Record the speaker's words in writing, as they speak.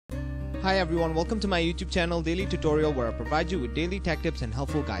Hi everyone, welcome to my YouTube channel Daily Tutorial, where I provide you with daily tech tips and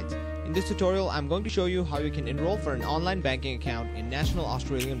helpful guides. In this tutorial, I'm going to show you how you can enroll for an online banking account in National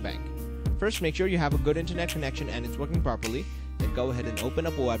Australian Bank. First, make sure you have a good internet connection and it's working properly. Then go ahead and open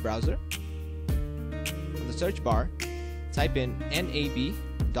up a web browser. On the search bar, type in nab.com.au.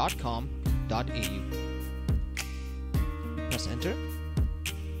 Press enter.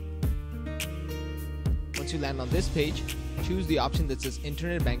 Once you land on this page, choose the option that says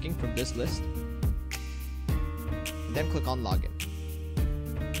Internet Banking from this list, and then click on Login.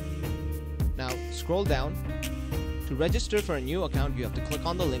 Now scroll down. To register for a new account, you have to click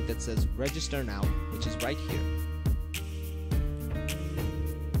on the link that says Register Now, which is right here.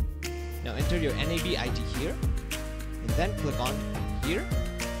 Now enter your NAB ID here, and then click on Here,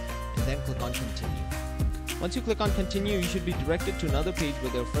 and then click on Continue. Once you click on Continue, you should be directed to another page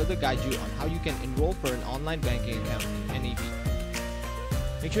where they'll further guide you on how you can enroll for an online banking account in NAB.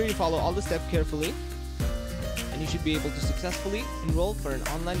 Make sure you follow all the steps carefully, and you should be able to successfully enroll for an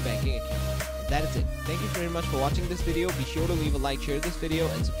online banking account. And that is it. Thank you very much for watching this video. Be sure to leave a like, share this video,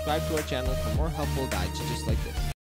 and subscribe to our channel for more helpful guides just like this.